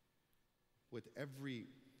with every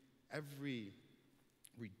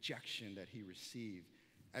rejection that he received,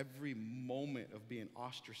 every moment of being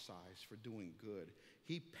ostracized for doing good.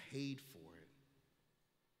 He paid for it.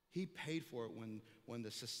 He paid for it when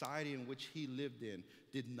the society in which he lived in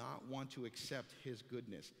did not want to accept his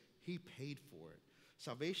goodness. He paid for it.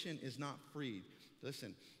 Salvation is not free.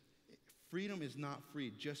 Listen, freedom is not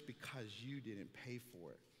free just because you didn't pay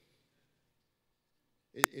for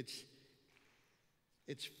it.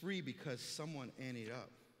 It's free because someone anteed up.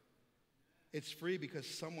 It's free because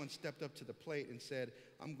someone stepped up to the plate and said,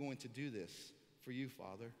 I'm going to do this for you,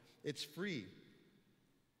 Father. It's free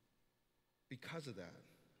because of that.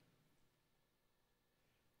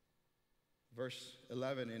 Verse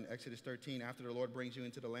 11 in Exodus 13, after the Lord brings you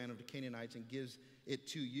into the land of the Canaanites and gives it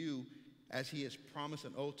to you as he has promised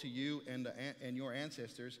an oath to you and your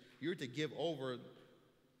ancestors, you're to give over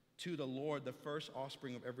to the Lord the first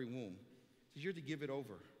offspring of every womb. He says you're to give it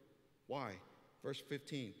over. Why? Verse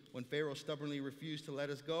 15, when Pharaoh stubbornly refused to let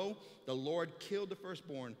us go, the Lord killed the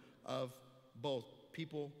firstborn of both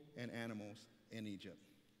people and animals in Egypt.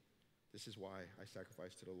 This is why I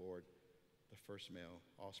sacrifice to the Lord the first male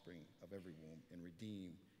offspring of every womb and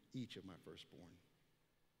redeem each of my firstborn.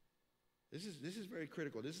 This is very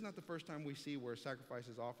critical. This is not the first time we see where sacrifice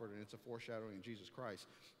is offered and it's a foreshadowing of Jesus Christ,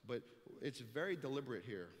 but it's very deliberate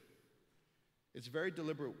here. It's very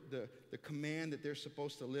deliberate, the command that they're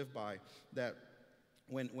supposed to live by, that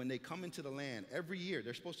when they come into the land, every year,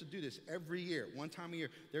 they're supposed to do this every year, one time a year,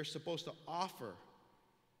 they're supposed to offer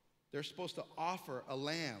a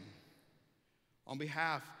lamb on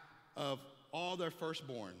behalf of all their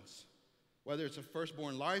firstborns, whether it's a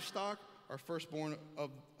firstborn livestock or firstborn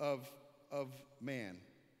of man.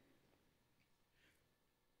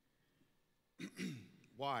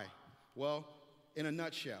 Why? Well, in a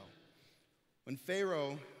nutshell, when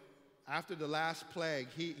Pharaoh, after the last plague,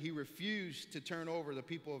 he refused to turn over the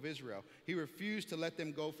people of Israel. He refused to let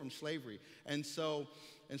them go from slavery. And so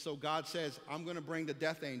God says, I'm going to bring the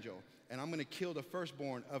death angel, and I'm going to kill the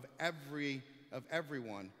firstborn of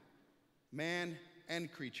everyone, man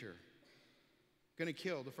and creature. Going to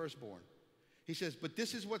kill the firstborn. He says, but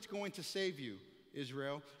this is what's going to save you,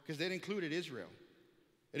 Israel, because that included Israel.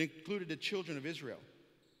 It included the children of Israel.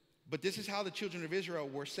 But this is how the children of Israel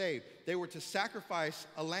were saved. They were to sacrifice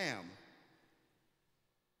a lamb,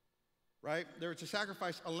 right? They were to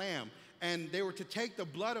sacrifice a lamb, and they were to take the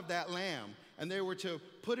blood of that lamb, and they were to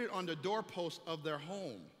put it on the doorpost of their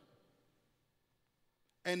home.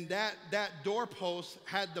 And that doorpost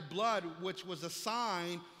had the blood, which was a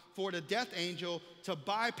sign for the death angel to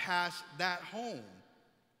bypass that home.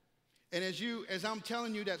 And as I'm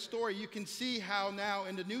telling you that story, you can see how now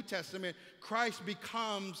in the New Testament, Christ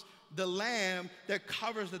becomes the lamb that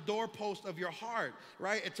covers the doorpost of your heart,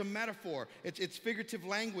 right? It's a metaphor. It's figurative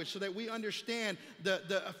language so that we understand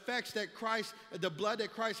the effects that Christ, the blood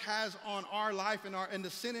that Christ has on our life and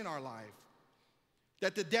the sin in our life.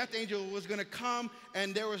 That the death angel was going to come,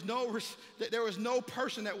 and there was no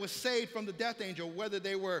person that was saved from the death angel, whether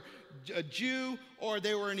they were a Jew or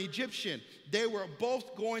they were an Egyptian. They were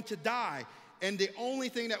both going to die. And the only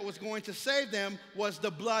thing that was going to save them was the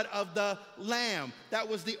blood of the lamb. That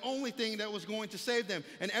was the only thing that was going to save them.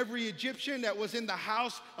 And every Egyptian that was in the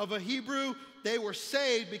house of a Hebrew, they were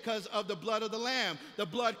saved because of the blood of the lamb. The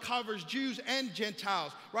blood covers Jews and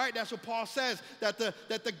Gentiles, right? That's what Paul says, that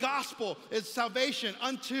the gospel is salvation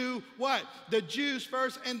unto what? The Jews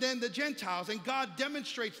first and then the Gentiles. And God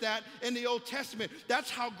demonstrates that in the Old Testament.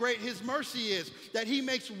 That's how great his mercy is, that he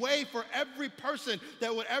makes way for every person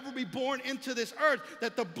that would ever be born into this earth,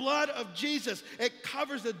 that the blood of Jesus, it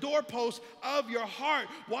covers the doorpost of your heart.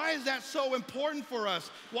 Why is that so important for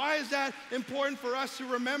us? Why is that important for us to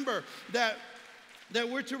remember that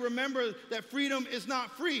we're to remember that freedom is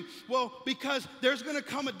not free? Well, because there's going to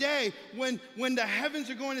come a day when the heavens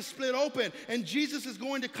are going to split open and Jesus is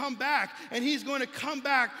going to come back, and he's going to come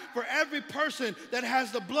back for every person that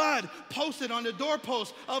has the blood posted on the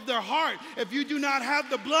doorpost of their heart. If you do not have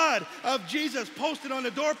the blood of Jesus posted on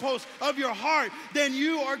the doorpost of your heart, then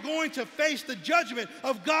you are going to face the judgment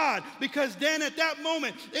of God, because then at that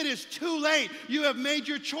moment it is too late. You have made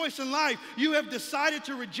your choice in life. You have decided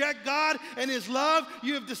to reject God and his love, love.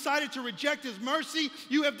 You have decided to reject his mercy.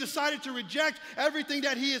 You have decided to reject everything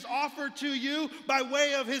that he has offered to you by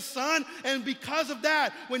way of his son. And because of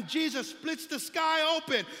that, when Jesus splits the sky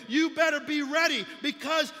open, you better be ready,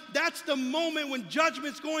 because that's the moment when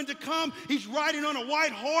judgment's going to come. He's riding on a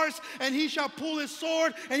white horse, and he shall pull his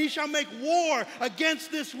sword, and he shall make war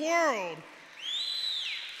against this world.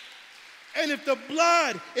 And if the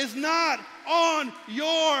blood is not on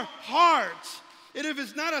your heart, and if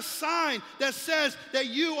it's not a sign that says that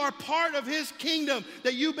you are part of his kingdom,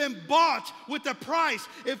 that you've been bought with a price,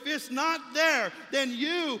 if it's not there, then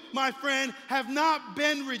you, my friend, have not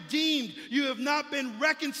been redeemed. You have not been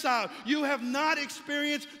reconciled. You have not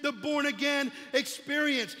experienced the born-again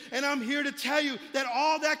experience. And I'm here to tell you that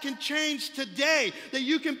all that can change today, that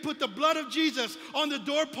you can put the blood of Jesus on the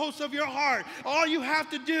doorposts of your heart. All you have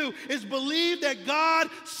to do is believe that God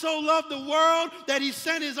so loved the world that he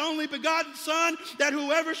sent his only begotten Son, that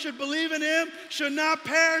whoever should believe in him should not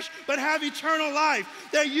perish but have eternal life.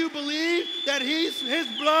 That you believe that his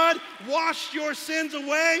blood washed your sins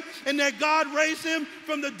away, and that God raised him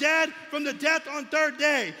from the death on third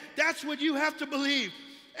day. That's what you have to believe,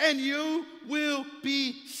 and you will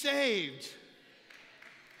be saved.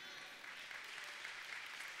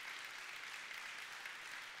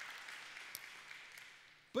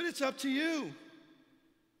 But it's up to you.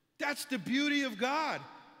 That's the beauty of God.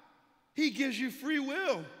 He gives you free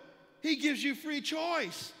will. He gives you free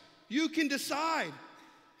choice. You can decide.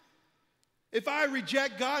 If I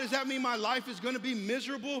reject God, does that mean my life is going to be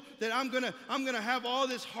miserable? That I'm going to have all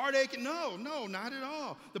this heartache? No, not at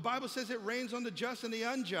all. The Bible says it rains on the just and the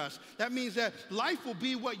unjust. That means that life will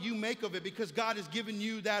be what you make of it, because God has given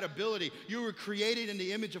you that ability. You were created in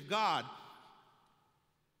the image of God.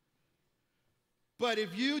 But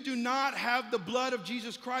if you do not have the blood of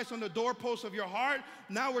Jesus Christ on the doorpost of your heart,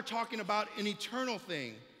 now we're talking about an eternal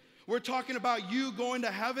thing. We're talking about you going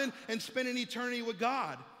to heaven and spending eternity with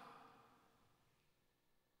God.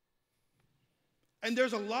 And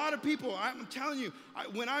there's a lot of people, I'm telling you,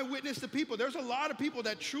 when I witness to people, there's a lot of people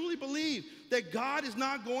that truly believe that God is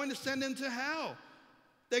not going to send them to hell,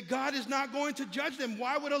 that God is not going to judge them.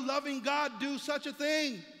 Why would a loving God do such a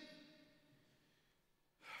thing?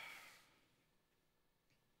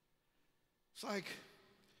 It's like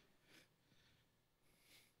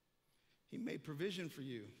he made provision for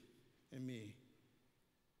you and me.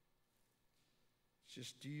 It's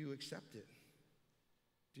just, do you accept it?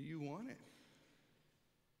 Do you want it?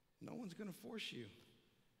 No one's going to force you.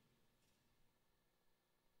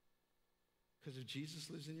 Because if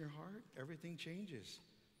Jesus lives in your heart, everything changes.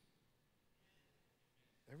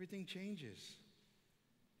 Everything changes.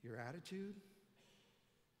 Your attitude,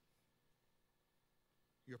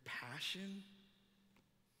 your passion.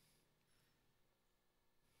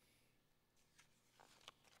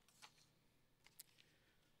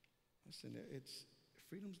 Listen,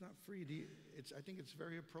 freedom's not free. I think it's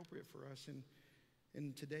very appropriate for us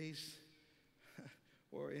in today's,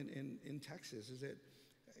 or in Texas, is that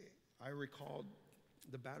I recalled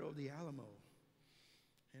the Battle of the Alamo.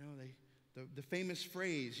 You know, the famous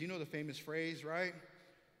phrase, you know the famous phrase, right?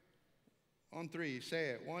 On three, say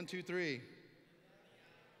it. 1, 2, 3.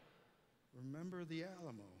 Remember the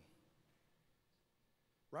Alamo.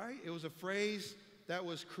 Right? It was a phrase that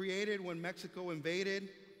was created when Mexico invaded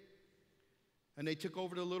and they took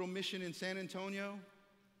over the little mission in San Antonio.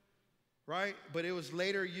 Right? But it was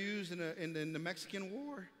later used in the Mexican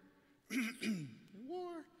War. The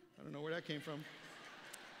war. I don't know where that came from.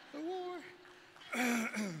 The war.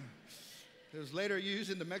 It was later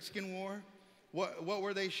used in the Mexican War. What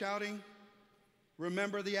were they shouting?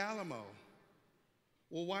 Remember the Alamo.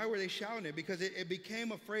 Well, why were they shouting it? Because it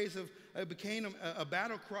became a phrase of, it became a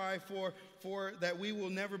battle cry for that we will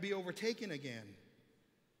never be overtaken again.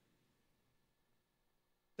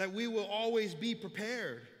 That we will always be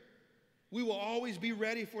prepared. We will always be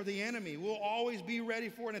ready for the enemy. We'll always be ready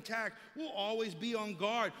for an attack. We'll always be on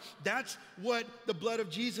guard. That's what the blood of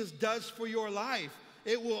Jesus does for your life.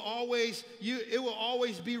 It will always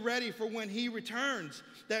be ready for when he returns.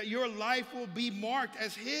 That your life will be marked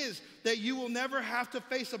as his. That you will never have to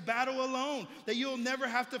face a battle alone. That you'll never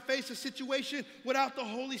have to face a situation without the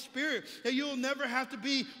Holy Spirit. That you'll never have to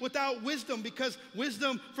be without wisdom, because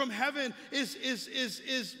wisdom from heaven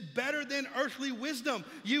is better than earthly wisdom.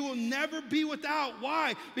 You will never be without.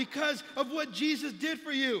 Why? Because of what Jesus did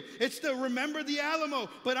for you. It's to remember the Alamo.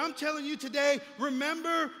 But I'm telling you today,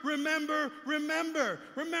 remember. Remember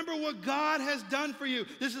what God has done for you.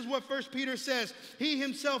 This is what 1 Peter says. He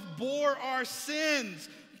himself bore our sins.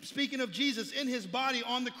 speaking of Jesus, in his body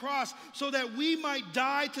on the cross, so that we might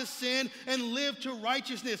die to sin and live to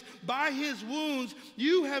righteousness. By his wounds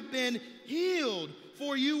you have been healed.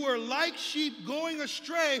 For you were like sheep going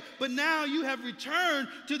astray, but now you have returned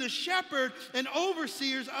to the shepherd and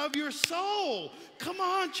overseers of your soul. Come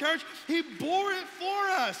on, church. He bore it for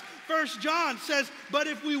us. 1 John says, but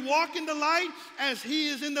if we walk in the light as he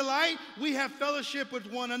is in the light, we have fellowship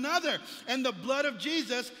with one another. And the blood of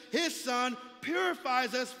Jesus, his son,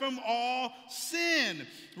 purifies us from all sin,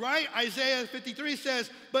 right? Isaiah 53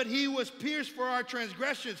 says, but he was pierced for our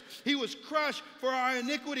transgressions. He was crushed for our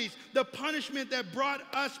iniquities. The punishment that brought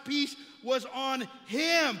us peace was on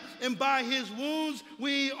him, and by his wounds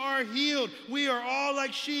we are healed. We are all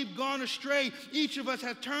like sheep gone astray. Each of us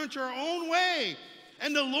have turned to our own way,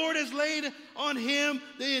 and the Lord has laid on him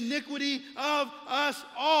the iniquity of us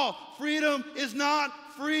all. Freedom is not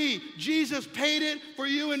free. Jesus paid it for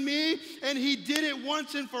you and me, and he did it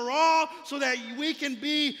once and for all so that we can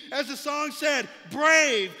be, as the song said,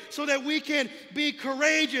 brave, so that we can be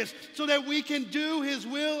courageous, so that we can do his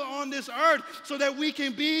will on this earth, so that we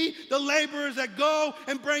can be the laborers that go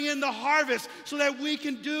and bring in the harvest, so that we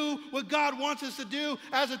can do what God wants us to do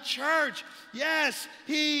as a church. Yes,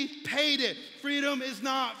 he paid it. Freedom is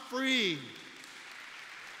not free.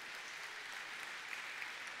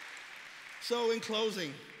 So in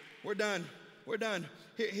closing, we're done. We're done.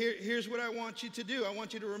 Here's what I want you to do. I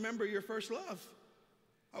want you to remember your first love.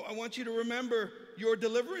 I want you to remember your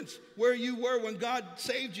deliverance, where you were when God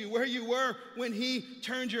saved you, where you were when he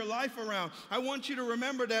turned your life around. I want you to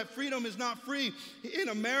remember that freedom is not free. In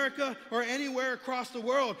America or anywhere across the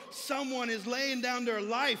world, someone is laying down their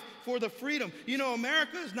life for the freedom. You know,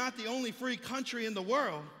 America is not the only free country in the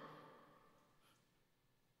world.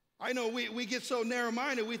 I know we get so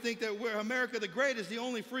narrow-minded, we think that we're America the Great is the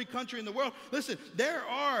only free country in the world. Listen, there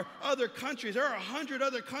are other countries, there are 100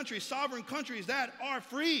 other countries, sovereign countries that are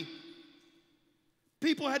free.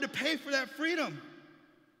 People had to pay for that freedom.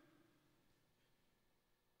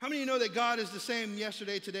 How many of you know that God is the same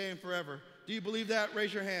yesterday, today, and forever? Do you believe that?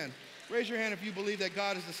 Raise your hand. Raise your hand if you believe that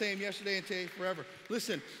God is the same yesterday and today, forever.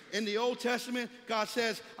 Listen, in the Old Testament, God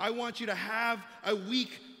says, I want you to have a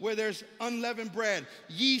week where there's unleavened bread.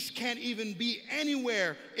 Yeast can't even be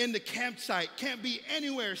anywhere in the campsite, can't be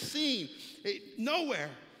anywhere seen, nowhere.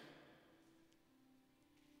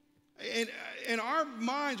 In our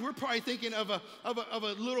minds, we're probably thinking of a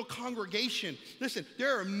little congregation. Listen,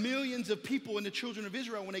 there are millions of people in the children of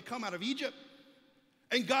Israel when they come out of Egypt.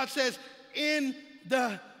 And God says, in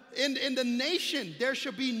the nation, there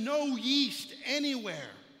shall be no yeast anywhere.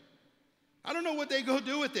 I don't know what they go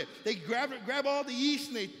do with it. They grab all the yeast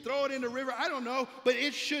and they throw it in the river. I don't know, but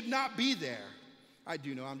it should not be there. I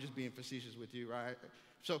do know. I'm just being facetious with you, right?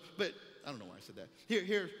 So, but I don't know why I said that.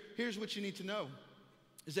 Here's what you need to know,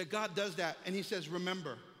 is that God does that, and he says,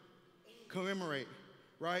 remember, commemorate,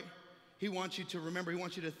 right? He wants you to remember. He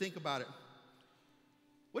wants you to think about it.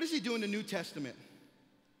 What does he do in the New Testament?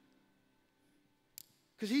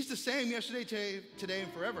 Because he's the same yesterday, today,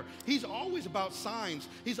 and forever. He's always about signs.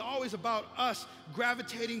 He's always about us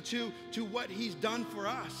gravitating to what he's done for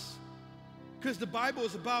us. Because the Bible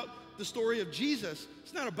is about the story of Jesus.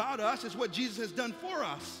 It's not about us. It's what Jesus has done for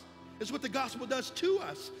us. It's what the gospel does to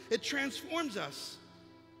us. It transforms us.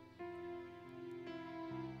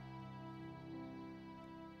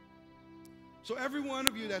 So every one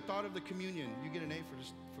of you that thought of the communion, you get an A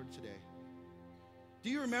for today.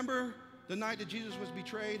 Do you remember the night that Jesus was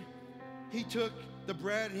betrayed? He took the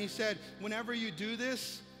bread and he said, whenever you do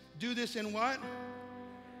this in what?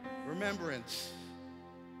 Remembrance.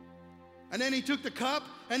 And then he took the cup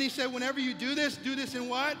and he said, whenever you do this in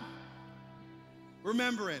what?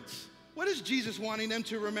 Remembrance. What is Jesus wanting them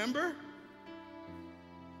to remember?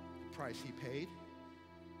 The price he paid.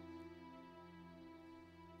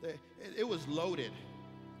 It was loaded.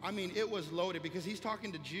 I mean, it was loaded, because he's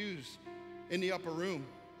talking to Jews in the upper room.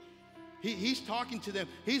 He's talking to them.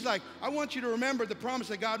 He's like, I want you to remember the promise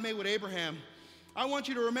that God made with Abraham. I want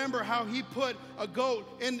you to remember how he put a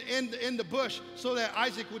goat in the bush so that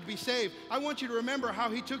Isaac would be saved. I want you to remember how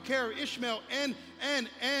he took care of Ishmael and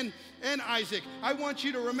Isaac. I want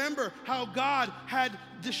you to remember how God had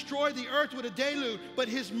destroyed the earth with a deluge, but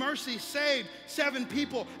his mercy saved 7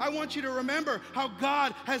 people. I want you to remember how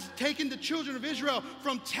God has taken the children of Israel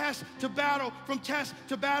from test to battle,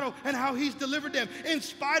 and how he's delivered them in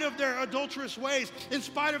spite of their adulterous ways, in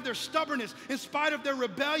spite of their stubbornness, in spite of their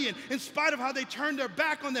rebellion, in spite of how they turned their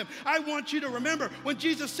back on them. I want you to remember, when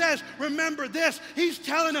Jesus says, remember this, he's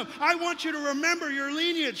telling them, I want you to remember your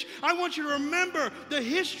lineage. I want you to remember the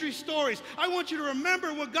history stories. I want you to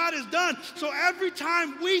remember what God has done. So every time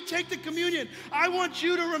time we take the communion, I want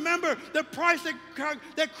you to remember the price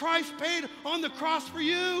that Christ paid on the cross for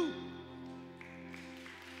you.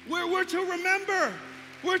 We're to remember.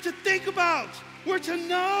 We're to think about. We're to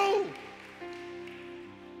know.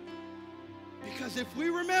 Because if we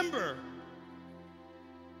remember,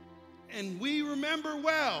 and we remember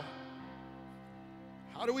well,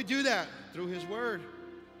 how do we do that? Through His Word.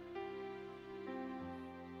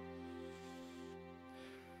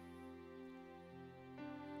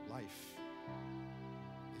 Life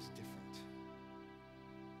is different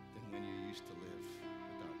than when you used to live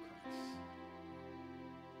without Christ.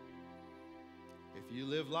 If you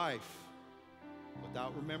live life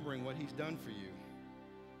without remembering what He's done for you,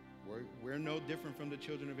 we're no different from the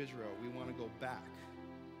children of Israel. We want to go back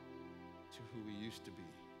to who we used to be.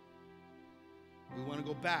 We want to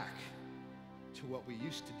go back to what we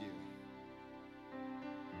used to do.